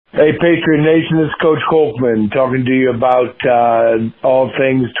Hey, Patriot Nation, this is Coach Kolkman talking to you about all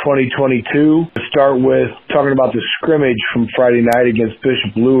things 2022. Start with talking about the scrimmage from Friday night against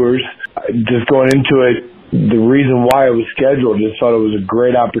Bishop Luers. Just going into it, the reason why it was scheduled, just thought it was a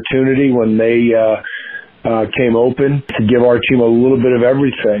great opportunity when they came open to give our team a little bit of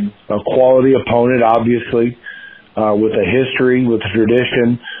everything. A quality opponent, obviously, with a history, with a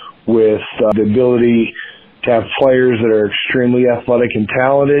tradition, with the ability to have players that are extremely athletic and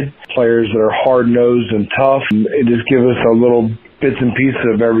talented, players that are hard-nosed and tough. It just gives us a little bits and pieces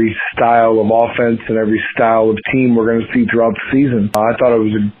of every style of offense and every style of team we're going to see throughout the season. I thought it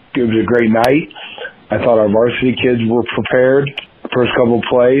was a great night. I thought our varsity kids were prepared first couple of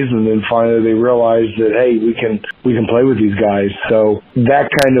plays, and then finally they realized that, hey, we can play with these guys. So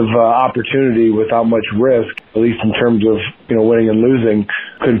that kind of opportunity without much risk, at least in terms of winning and losing,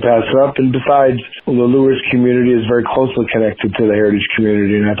 couldn't pass it up. And besides, the Luers community is very closely connected to the Heritage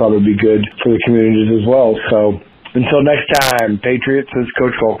community, and I thought it would be good for the communities as well. So until next time, Patriots, this is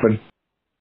Coach Kolkman.